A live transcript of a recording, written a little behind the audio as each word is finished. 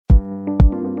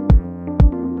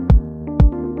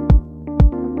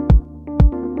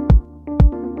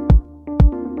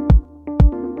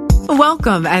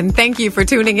Welcome, and thank you for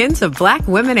tuning in to Black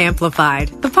Women Amplified,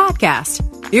 the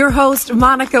podcast. Your host,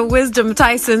 Monica Wisdom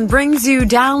Tyson, brings you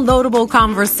downloadable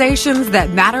conversations that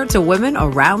matter to women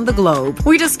around the globe.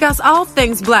 We discuss all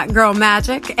things Black girl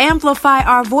magic, amplify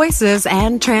our voices,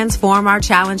 and transform our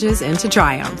challenges into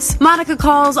triumphs. Monica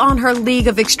calls on her League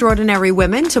of Extraordinary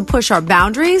Women to push our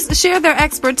boundaries, share their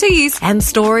expertise, and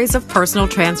stories of personal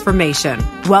transformation.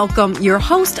 Welcome your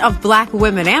host of Black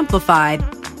Women Amplified,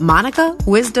 Monica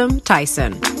Wisdom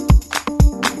Tyson.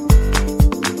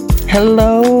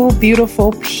 Hello,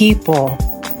 beautiful people.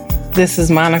 This is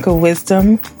Monica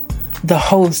Wisdom, the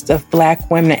host of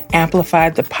Black Women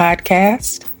Amplified, the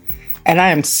podcast, and I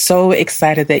am so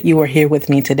excited that you are here with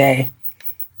me today.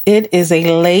 It is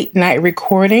a late night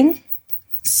recording,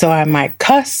 so I might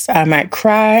cuss, I might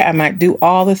cry, I might do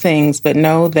all the things, but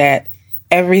know that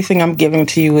everything I'm giving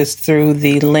to you is through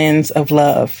the lens of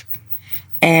love.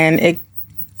 And it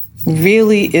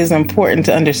really is important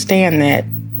to understand that,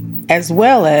 as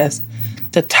well as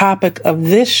the topic of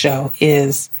this show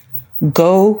is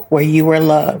go where you are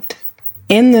loved.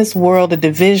 In this world of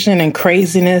division and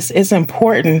craziness, it's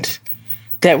important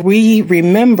that we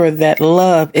remember that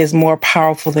love is more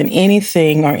powerful than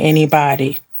anything or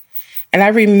anybody. And I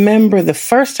remember the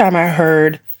first time I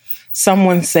heard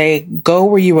someone say, go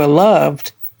where you are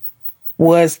loved,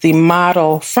 was the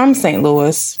model from St.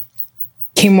 Louis,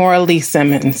 Kimora Lee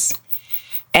Simmons.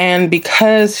 And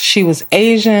because she was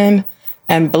Asian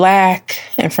and Black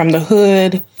and from the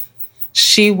hood,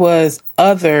 she was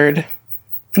othered.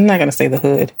 I'm not going to say the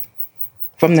hood.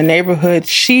 From the neighborhood,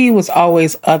 she was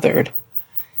always othered.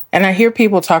 And I hear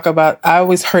people talk about, I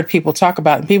always heard people talk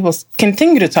about, and people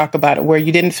continue to talk about it, where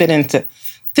you didn't fit into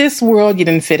this world, you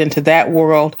didn't fit into that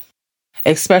world,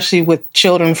 especially with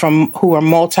children who are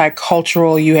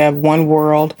multicultural. You have one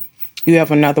world, you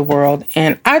have another world.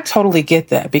 And I totally get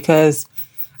that, because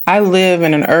I live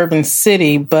in an urban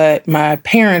city, but my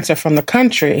parents are from the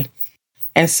country.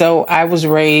 And so I was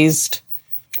raised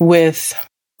with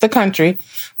the country,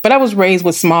 but I was raised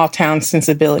with small town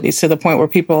sensibilities, to the point where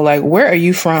people are like, where are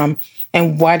you from?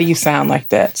 And why do you sound like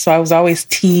that? So I was always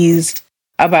teased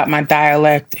about my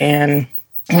dialect. And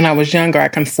when I was younger, I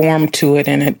conformed to it,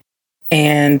 and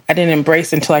I didn't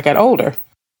embrace it until I got older.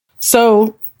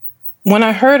 So when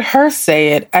I heard her say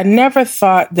it, I never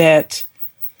thought that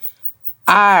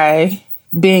I,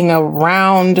 being a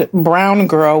round brown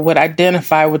girl, would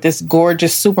identify with this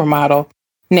gorgeous supermodel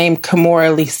named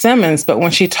Kimora Lee Simmons. But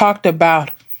when she talked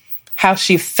about how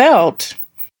she felt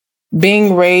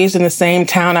being raised in the same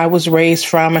town I was raised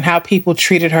from, and how people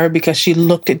treated her because she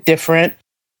looked different,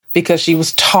 because she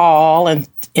was tall and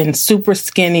super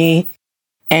skinny,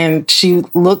 and she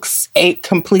looks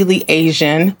completely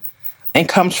Asian and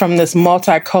comes from this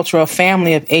multicultural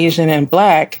family of Asian and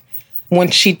Black. When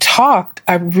she talked,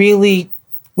 I really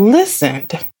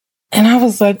listened. And I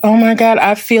was like, oh my God,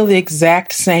 I feel the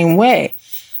exact same way.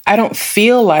 I don't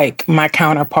feel like my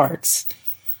counterparts.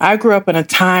 I grew up in a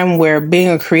time where being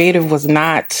a creative was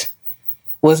not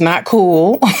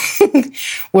cool,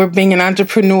 where being an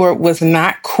entrepreneur was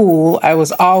not cool. I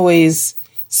was always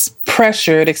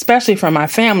pressured, especially from my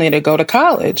family, to go to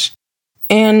college.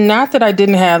 And not that I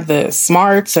didn't have the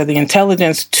smarts or the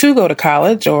intelligence to go to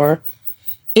college or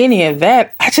any of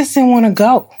that, I just didn't want to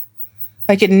go.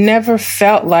 Like, it never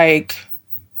felt like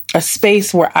a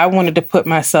space where I wanted to put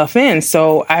myself in.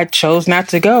 So I chose not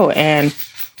to go. And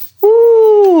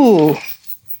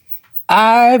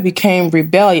I became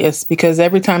rebellious, because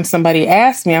every time somebody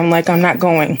asked me, I'm like, I'm not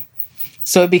going.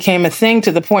 So it became a thing,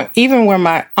 to the point, even where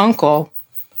my uncle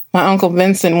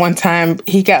Vincent, one time,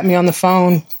 he got me on the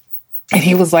phone and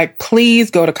he was like, please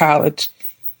go to college.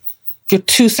 You're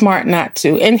too smart not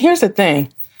to. And here's the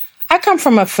thing. I come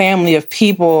from a family of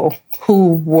people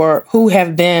who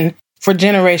have been, for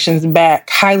generations back,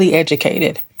 highly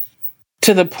educated,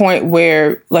 to the point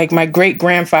where, like, my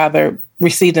great-grandfather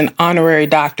received an honorary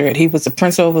doctorate. He was the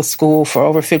principal of a school for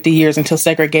over 50 years until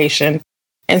segregation.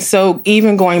 And so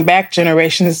even going back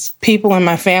generations, people in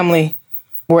my family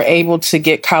were able to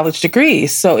get college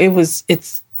degrees. So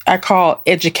I call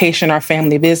education our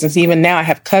family business. Even now I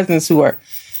have cousins who are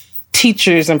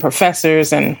teachers and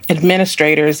professors and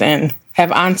administrators, and have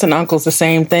aunts and uncles the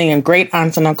same thing, and great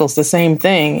aunts and uncles the same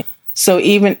thing. So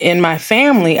even in my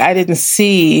family, I didn't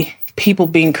see people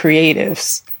being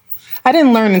creatives. I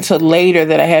didn't learn until later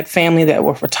that I had family that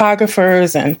were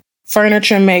photographers and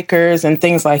furniture makers and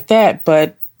things like that.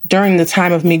 But during the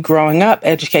time of me growing up,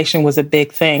 education was a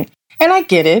big thing. And I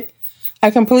get it. I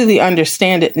completely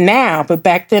understand it now. But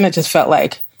back then, it just felt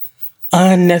like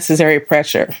unnecessary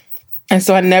pressure. And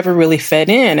so I never really fit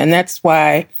in. And that's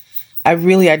why I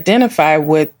really identify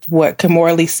with what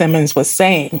Kimora Lee Simmons was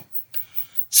saying.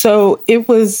 So it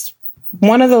was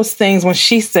one of those things when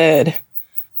she said,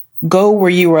 go where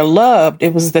you are loved.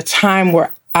 It was the time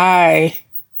where I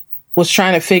was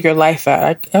trying to figure life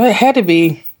out. I had to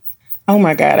be, oh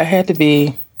my God, I had to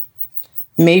be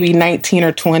maybe 19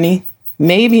 or 20.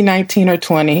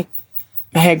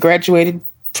 I had graduated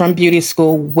from beauty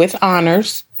school with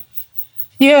honors.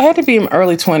 Yeah, I had to be in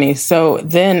early 20s. So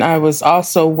then I was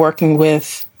also working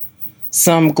with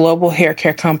some global hair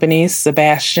care companies,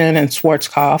 Sebastian and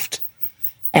Schwarzkopf,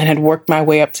 and had worked my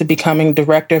way up to becoming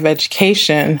director of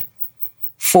education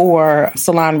for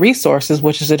Salon Resources,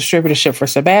 which is a distributorship for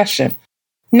Sebastian.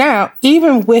 Now,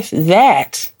 even with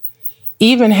that,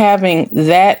 even having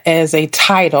that as a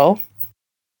title,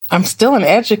 I'm still an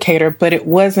educator, but it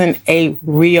wasn't a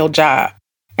real job.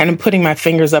 And I'm putting my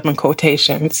fingers up in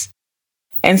quotations.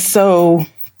 And so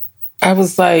I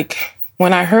was like,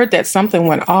 when I heard that something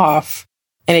went off,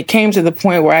 and it came to the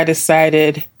point where I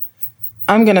decided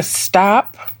I'm going to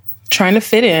stop trying to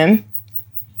fit in,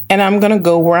 and I'm going to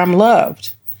go where I'm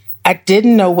loved. I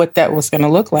didn't know what that was going to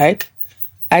look like.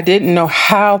 I didn't know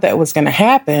how that was going to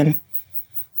happen,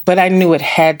 but I knew it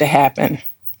had to happen.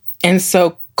 And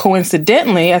so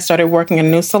coincidentally, I started working in a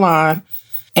new salon,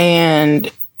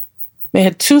 and they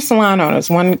had two salon owners,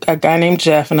 a guy named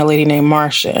Jeff and a lady named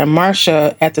Marsha. And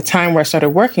Marsha, at the time where I started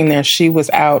working there, she was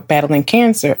out battling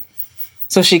cancer.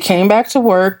 So she came back to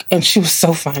work, and she was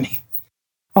so funny.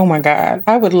 Oh my God.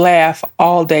 I would laugh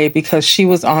all day because she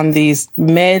was on these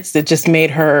meds that just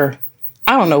made her,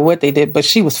 I don't know what they did, but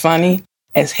she was funny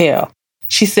as hell.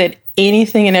 She said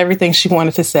anything and everything she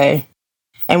wanted to say.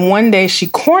 And one day she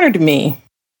cornered me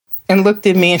and looked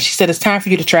at me and she said, it's time for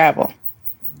you to travel.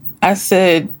 I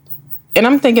said, and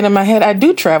I'm thinking in my head, I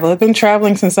do travel. I've been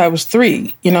traveling since I was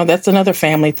 3. You know, that's another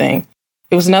family thing.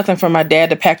 It was nothing for my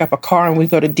dad to pack up a car and we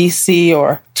go to DC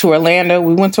or to Orlando.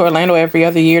 We went to Orlando every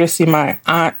other year to see my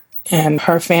aunt and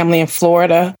her family in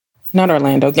Florida. Not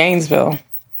Orlando, Gainesville.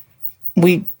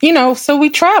 So we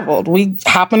traveled. We'd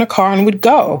hop in a car and we'd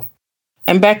go.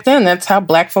 And back then, that's how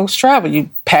Black folks travel. You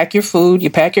pack your food, you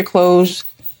pack your clothes,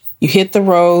 you hit the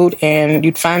road, and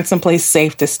you'd find someplace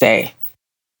safe to stay.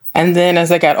 And then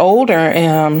as I got older,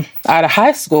 out of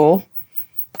high school,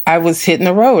 I was hitting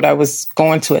the road. I was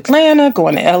going to Atlanta,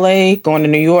 going to LA, going to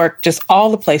New York, just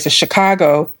all the places,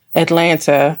 Chicago,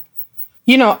 Atlanta,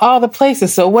 all the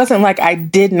places. So it wasn't like I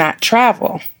did not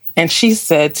travel. And she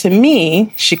said to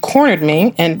me, she cornered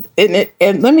me, and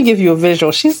let me give you a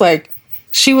visual. She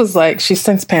was like, she's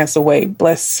since passed away,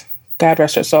 bless God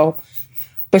rest her soul.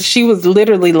 But she was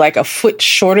literally like a foot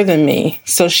shorter than me.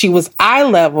 So she was eye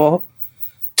level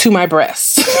to my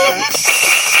breasts.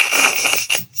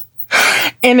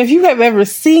 And if you have ever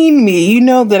seen me, you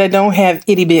know that I don't have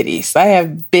itty bitties. I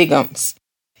have bigums.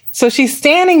 So she's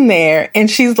standing there and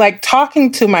she's like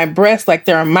talking to my breasts like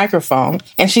they're a microphone.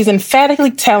 And she's emphatically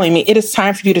telling me, it is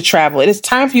time for you to travel. It is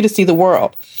time for you to see the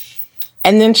world.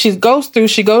 And then she goes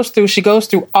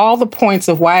through all the points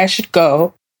of why I should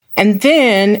go. And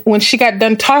then when she got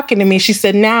done talking to me, she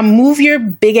said, now move your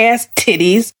big ass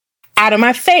titties out of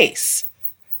my face.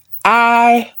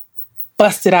 I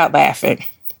busted out laughing.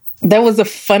 That was the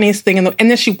funniest thing. And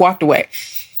then she walked away.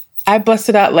 I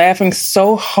busted out laughing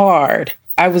so hard.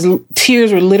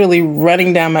 Tears were literally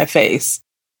running down my face.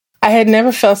 I had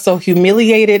never felt so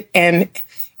humiliated and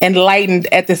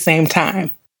enlightened at the same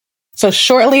time. So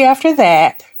shortly after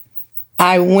that,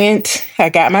 I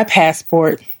got my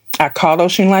passport. I called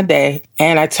Oshunlade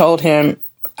and I told him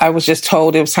I was just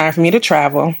told it was time for me to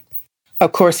travel.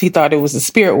 Of course, he thought it was the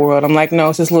spirit world. I'm like, no,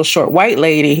 it's this little short white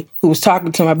lady who was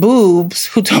talking to my boobs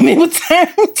who told me it was time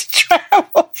to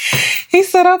travel. He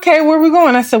said, okay, where are we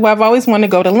going? I said, well, I've always wanted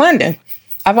to go to London.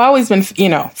 I've always been,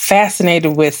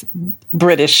 fascinated with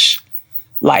British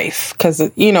life because,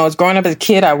 as growing up as a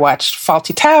kid, I watched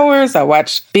Fawlty Towers. I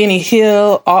watched Benny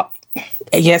Hill.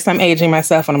 Yes, I'm aging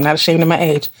myself and I'm not ashamed of my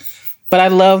age, but I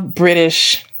love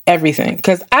British everything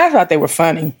because I thought they were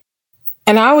funny.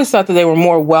 And I always thought that they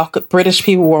were British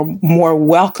people were more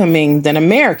welcoming than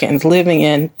Americans living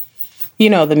in,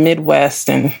 the Midwest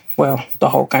and, the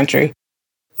whole country.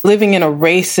 Living in a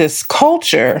racist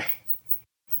culture,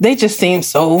 they just seemed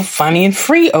so funny and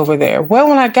free over there. Well,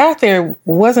 when I got there, it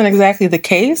wasn't exactly the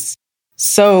case.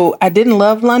 So I didn't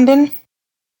love London.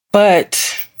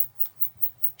 But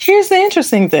here's the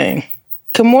interesting thing.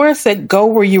 Kimora said, go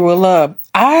where you were loved.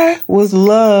 I was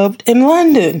loved in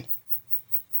London.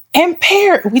 And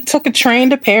Paris, we took a train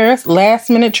to Paris, last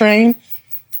minute train.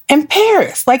 And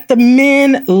Paris, like the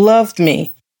men loved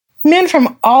me. Men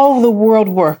from all over the world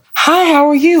were, hi, how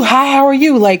are you? Hi, how are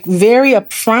you? Like very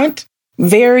upfront.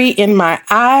 very in my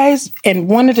eyes and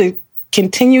wanted to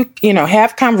continue,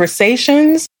 have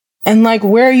conversations and like,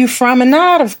 where are you from? And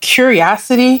not out of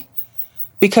curiosity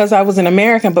because I was an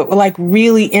American, but like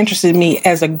really interested me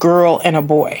as a girl and a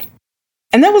boy.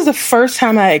 And that was the first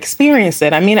time I experienced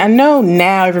it. I mean, I know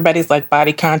now everybody's like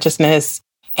body consciousness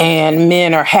and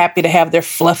men are happy to have their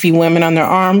fluffy women on their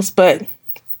arms. But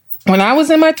when I was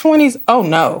in my 20s, oh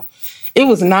no, it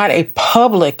was not a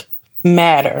public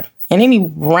matter. And any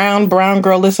round brown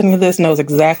girl listening to this knows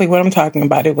exactly what I'm talking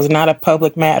about. It was not a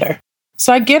public matter.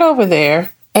 So I get over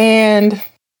there and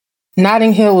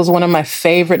Notting Hill was one of my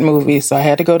favorite movies. So I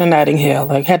had to go to Notting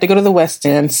Hill. I had to go to the West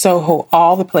End, Soho,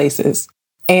 all the places.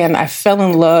 And I fell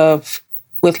in love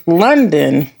with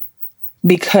London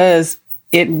because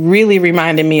it really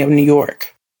reminded me of New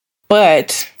York.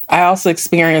 But I also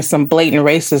experienced some blatant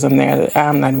racism there that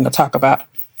I'm not even going to talk about.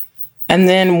 And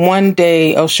then one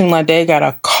day, Oshunlade got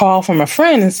a call from a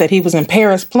friend and said he was in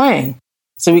Paris playing.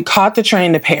 So we caught the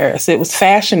train to Paris. It was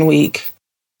Fashion Week.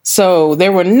 So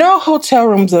there were no hotel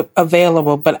rooms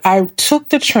available, but I took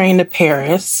the train to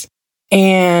Paris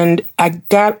and I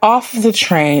got off of the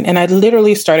train and I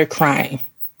literally started crying.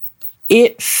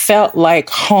 It felt like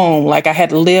home, like I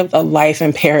had lived a life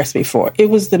in Paris before. It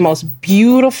was the most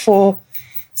beautiful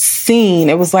scene.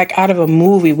 It was like out of a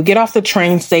movie. We get off the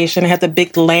train station, it had the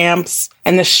big lamps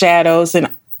and the shadows,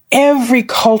 and every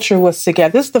culture was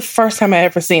together. This is the first time I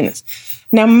ever seen this.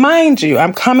 Now, mind you,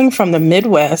 I'm coming from the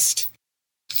Midwest,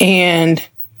 and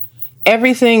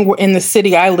everything in the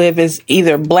city I live is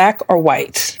either black or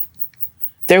white.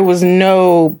 There was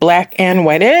no black and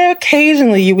white.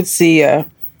 Occasionally you would see a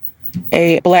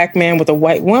black man with a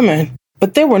white woman,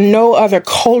 but there were no other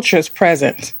cultures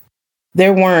present.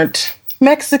 There weren't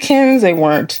Mexicans, they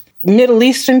weren't Middle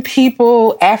Eastern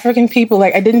people, African people.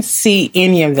 Like, I didn't see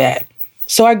any of that.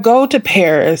 So I go to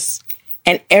Paris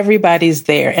and everybody's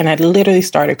there, and I literally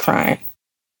started crying.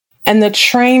 And the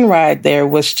train ride there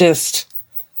was just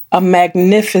a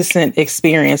magnificent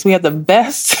experience. We had the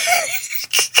best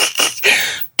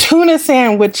tuna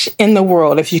sandwich in the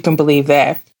world, if you can believe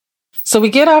that. So we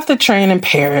get off the train in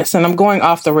Paris, and I'm going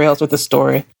off the rails with the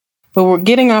story, but we're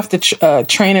getting off the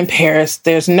train in Paris.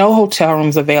 There's no hotel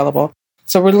rooms available.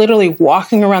 So we're literally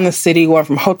walking around the city, going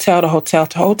from hotel to hotel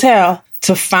to hotel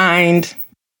to find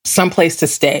some place to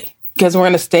stay, because we're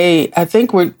going to stay. I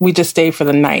think we just stayed for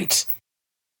the night.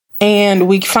 And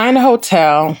we find a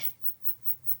hotel.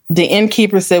 The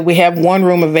innkeeper said we have one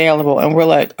room available. And we're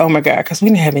like, oh my God, because we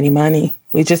didn't have any money.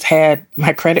 We just had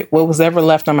what was ever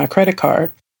left on my credit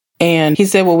card. And he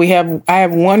said, well, I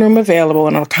have one room available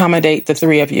and I'll accommodate the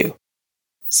three of you.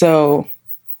 So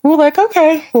we're like,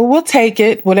 okay, well, we'll take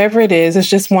it. Whatever it is, it's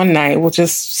just one night. We'll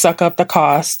just suck up the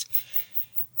cost.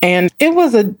 And it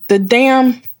was the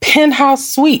damn penthouse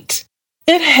suite.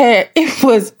 We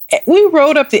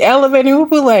rode up the elevator and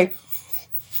we were like,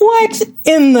 what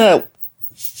in the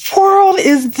world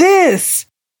is this?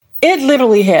 It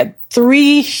literally had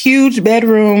 3 huge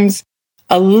bedrooms,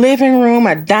 a living room,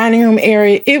 a dining room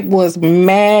area. It was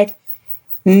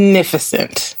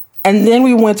magnificent. And then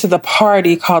we went to the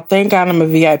party called Thank God I'm a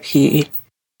VIP.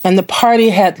 And the party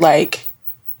had like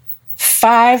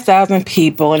 5,000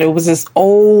 people. And it was this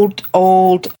old,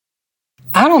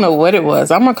 I don't know what it was.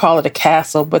 I'm going to call it a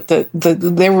castle. But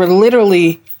there were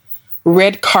literally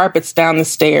red carpets down the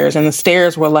stairs. And the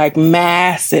stairs were like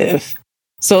massive.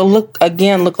 So it looked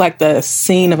like the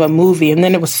scene of a movie. And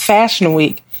then it was Fashion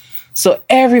Week. So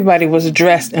everybody was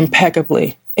dressed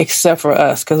impeccably, except for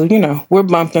us, because, we're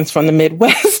bumpkins from the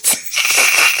Midwest.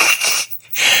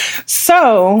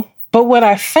 But what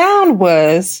I found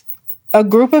was a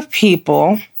group of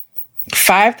people,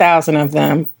 5,000 of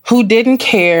them, who didn't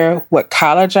care what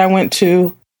college I went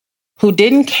to, who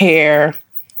didn't care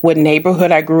what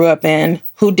neighborhood I grew up in,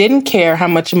 who didn't care how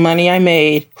much money I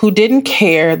made, who didn't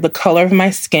care the color of my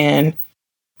skin,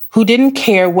 who didn't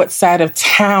care what side of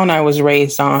town I was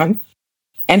raised on,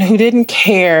 and who didn't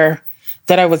care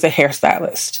that I was a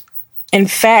hairstylist. In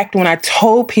fact, when I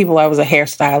told people I was a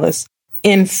hairstylist,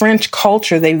 in French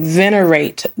culture, they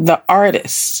venerate the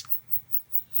artists.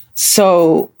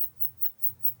 So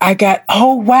I got,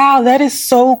 oh, wow, that is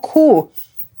so cool.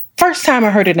 First time I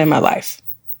heard it in my life.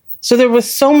 So there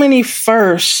was so many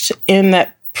firsts in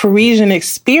that Parisian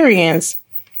experience.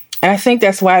 And I think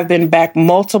that's why I've been back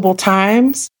multiple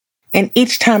times. And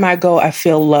each time I go, I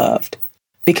feel loved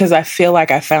because I feel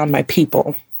like I found my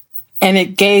people. And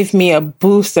it gave me a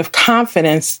boost of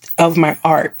confidence of my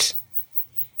art.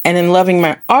 And in loving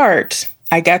my art,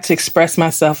 I got to express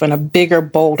myself in a bigger,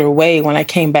 bolder way when I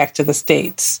came back to the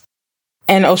States.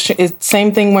 And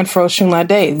same thing went for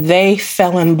Oshunlade. They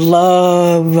fell in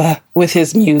love with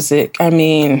his music. I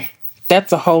mean,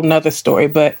 that's a whole nother story.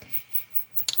 But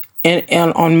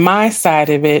and on my side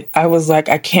of it, I was like,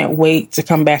 I can't wait to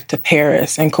come back to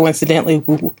Paris. And coincidentally,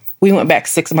 we went back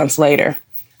 6 months later.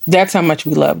 That's how much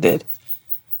we loved it.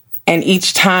 And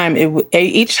each time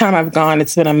I've gone,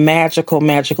 it's been a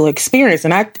magical experience.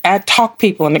 And I talk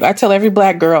people, and I tell every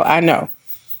Black girl I know,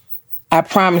 I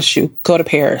promise you, go to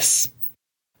Paris.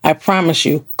 I promise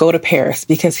you, go to Paris.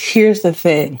 Because here's the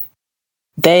thing.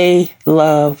 They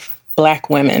love Black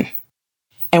women.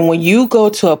 And when you go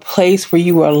to a place where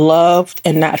you are loved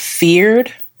and not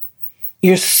feared,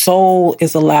 your soul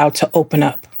is allowed to open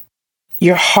up.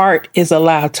 Your heart is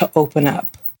allowed to open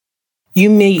up. You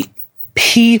meet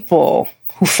people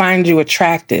who find you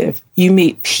attractive. You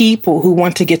meet people who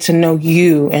want to get to know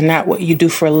you and not what you do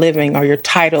for a living or your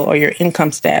title or your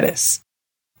income status.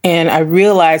 And I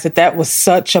realized that was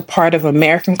such a part of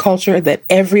American culture that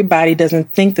everybody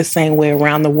doesn't think the same way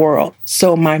around the world.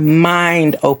 So my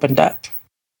mind opened up.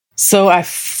 So I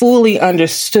fully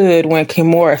understood when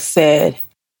Kimora said,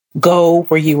 go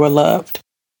where you were loved.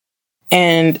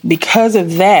 And because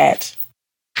of that,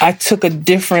 I took a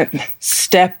different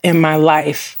step in my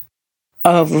life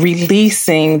of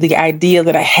releasing the idea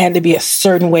that I had to be a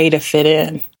certain way to fit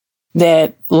in,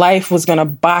 that life was going to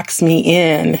box me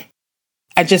in.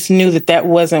 I just knew that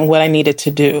wasn't what I needed to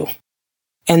do.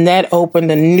 And that opened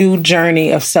a new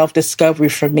journey of self-discovery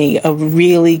for me, of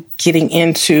really getting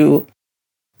into,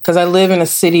 because I live in a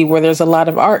city where there's a lot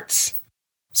of arts.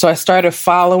 So I started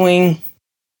following,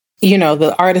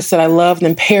 the artists that I loved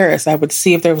in Paris. I would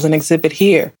see if there was an exhibit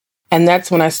here. And that's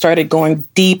when I started going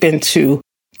deep into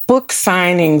book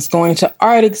signings, going to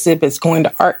art exhibits, going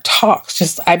to art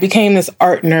talks. I became this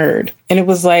art nerd. And it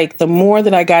was like, the more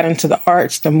that I got into the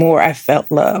arts, the more I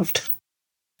felt loved.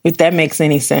 If that makes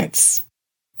any sense.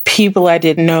 People I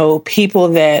didn't know, people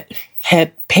that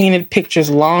had painted pictures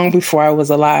long before I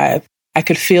was alive. I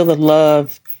could feel the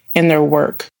love in their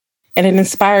work. And it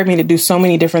inspired me to do so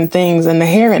many different things in the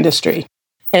hair industry.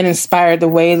 It inspired the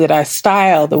way that I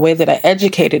styled, the way that I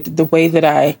educated, the way that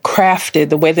I crafted,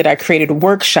 the way that I created a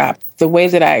workshop, the way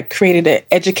that I created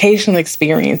educational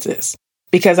experiences,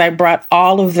 because I brought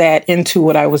all of that into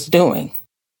what I was doing.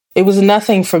 It was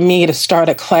nothing for me to start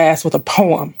a class with a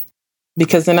poem,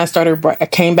 because then I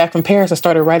came back from Paris, I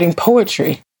started writing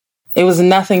poetry. It was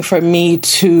nothing for me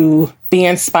to be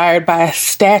inspired by a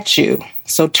statue.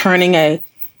 So turning a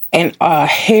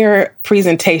hair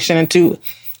presentation into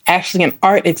actually an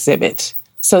art exhibit.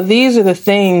 So these are the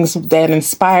things that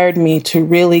inspired me to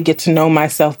really get to know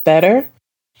myself better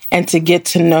and to get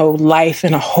to know life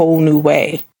in a whole new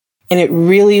way. And it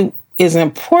really is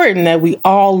important that we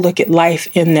all look at life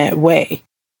in that way.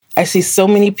 I see so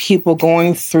many people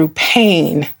going through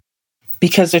pain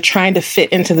because they're trying to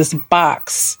fit into this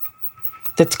box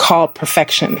that's called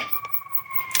perfection.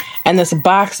 And this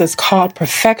box that's called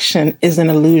perfection is an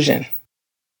illusion.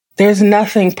 There's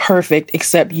nothing perfect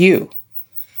except you.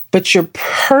 But your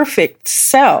perfect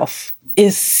self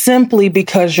is simply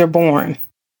because you're born.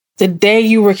 The day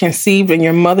you were conceived in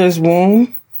your mother's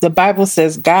womb, the Bible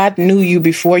says God knew you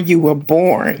before you were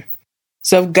born.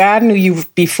 So if God knew you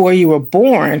before you were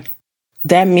born,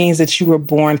 that means that you were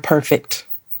born perfect.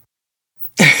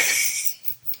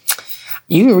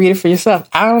 You can read it for yourself.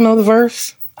 I don't know the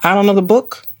verse. I don't know the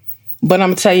book, but I'm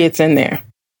going to tell you it's in there.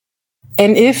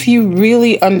 And if you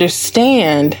really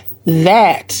understand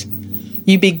that,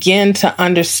 you begin to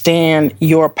understand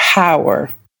your power.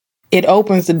 It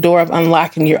opens the door of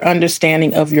unlocking your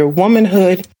understanding of your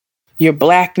womanhood, your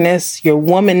Blackness, your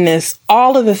womanness,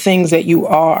 all of the things that you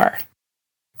are.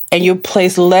 And you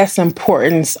place less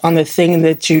importance on the thing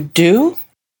that you do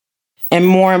and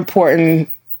more importance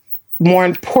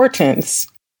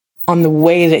on the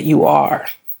way that you are.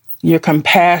 Your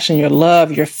compassion, your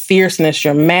love, your fierceness,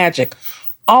 your magic,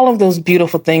 all of those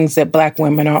beautiful things that Black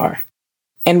women are.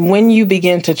 And when you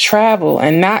begin to travel,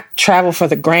 and not travel for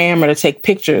the gram or to take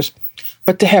pictures,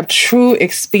 but to have true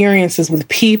experiences with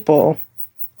people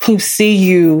who see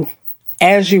you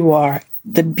as you are,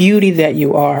 the beauty that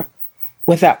you are,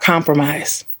 without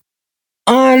compromise.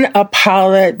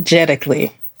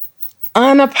 Unapologetically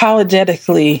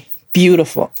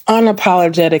beautiful,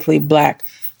 unapologetically Black,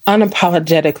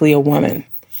 unapologetically a woman.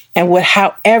 And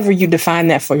however you define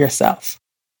that for yourself.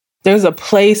 There's a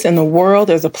place in the world,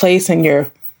 there's a place in your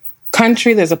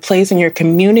country, there's a place in your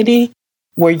community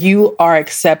where you are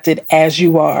accepted as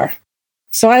you are.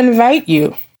 So I invite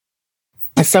you,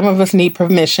 and some of us need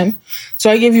permission, so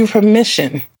I give you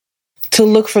permission to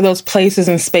look for those places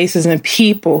and spaces and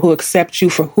people who accept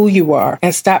you for who you are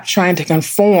and stop trying to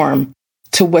conform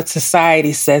to what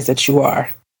society says that you are.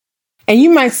 And you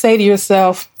might say to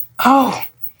yourself, oh,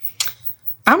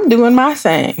 I'm doing my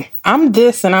thing. I'm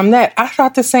this and I'm that. I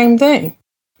thought the same thing.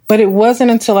 But it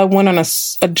wasn't until I went on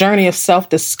a journey of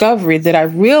self-discovery that I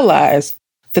realized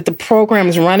that the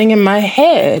programs running in my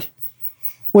head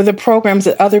were the programs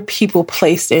that other people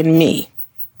placed in me.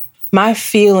 My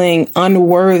feeling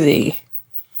unworthy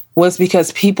was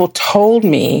because people told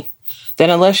me that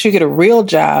unless you get a real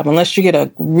job, unless you get a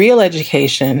real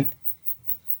education,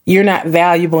 you're not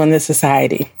valuable in this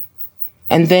society.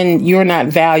 And then you're not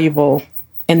valuable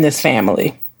in this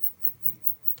family.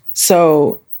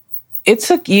 So it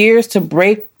took years to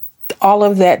break all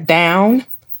of that down,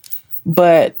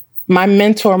 but my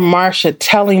mentor, Marsha,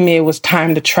 telling me it was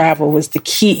time to travel was the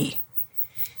key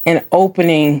in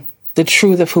opening the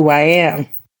truth of who I am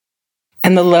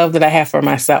and the love that I have for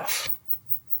myself.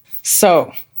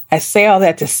 So I say all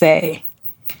that to say,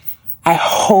 I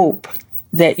hope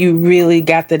that you really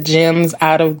got the gems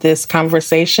out of this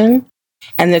conversation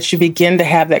and that you begin to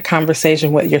have that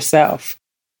conversation with yourself,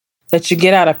 that you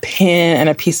get out a pen and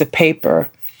a piece of paper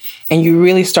and you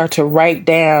really start to write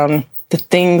down the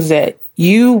things that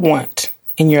you want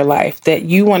in your life, that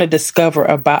you want to discover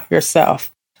about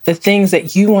yourself, the things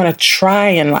that you want to try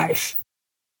in life.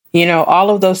 You know, all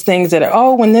of those things that are,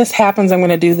 oh, when this happens, I'm going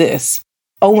to do this.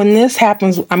 Oh, when this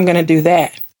happens, I'm going to do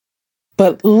that.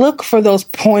 But look for those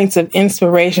points of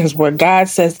inspirations where God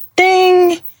says,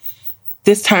 ding,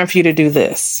 this time for you to do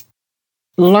this.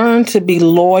 Learn to be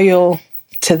loyal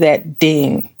to that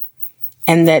ding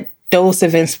and that dose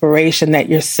of inspiration that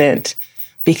you're sent,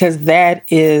 because that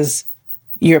is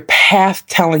your path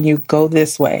telling you go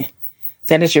this way.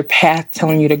 That is your path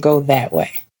telling you to go that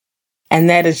way.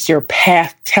 And that is your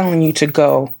path telling you to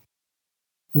go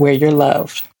where you're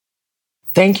loved.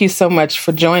 Thank you so much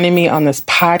for joining me on this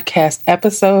podcast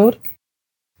episode.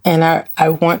 And I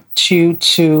want you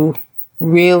to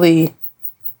really,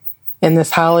 in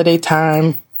this holiday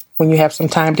time, when you have some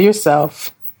time to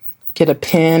yourself, get a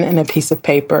pen and a piece of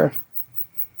paper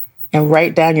and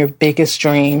write down your biggest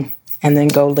dream and then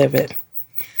go live it.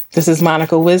 This is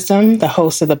Monica Wisdom, the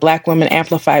host of the Black Women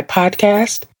Amplified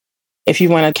podcast. If you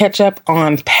want to catch up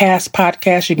on past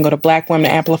podcasts, you can go to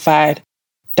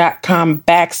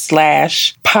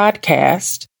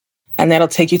blackwomenamplified.com/podcast, and that'll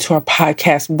take you to our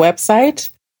podcast website.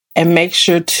 And make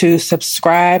sure to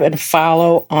subscribe and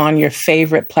follow on your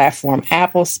favorite platform,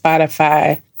 Apple,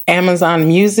 Spotify, Amazon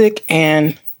Music,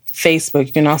 and Facebook.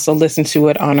 You can also listen to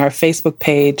it on our Facebook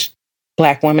page,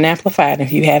 Black Women Amplified.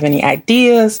 If you have any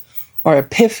ideas or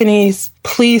epiphanies,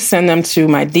 please send them to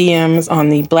my DMs on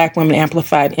the Black Women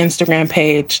Amplified Instagram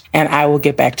page, and I will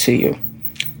get back to you.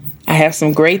 I have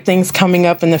some great things coming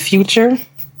up in the future.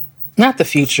 Not the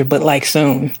future, but like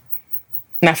soon.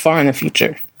 Not far in the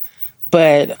future.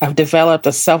 But I've developed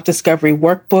a self-discovery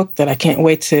workbook that I can't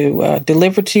wait to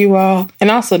deliver to you all.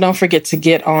 And also don't forget to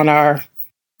get on our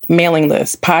mailing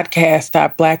list,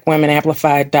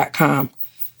 podcast.blackwomenamplified.com.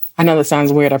 I know that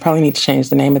sounds weird. I probably need to change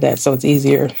the name of that so it's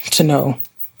easier to know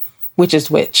which is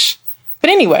which. But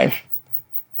anyway,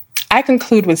 I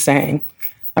conclude with saying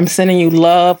I'm sending you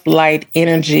love, light,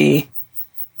 energy,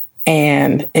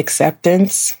 and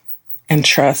acceptance, and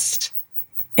trust,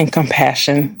 and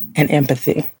compassion, and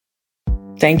empathy.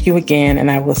 Thank you again, and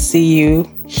I will see you,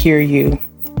 hear you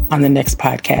on the next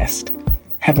podcast.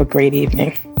 Have a great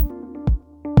evening.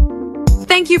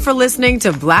 Thank you for listening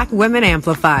to Black Women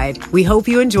Amplified. We hope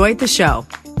you enjoyed the show.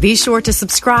 Be sure to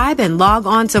subscribe and log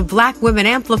on to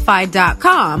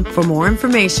blackwomenamplified.com for more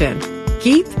information.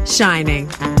 Keep shining.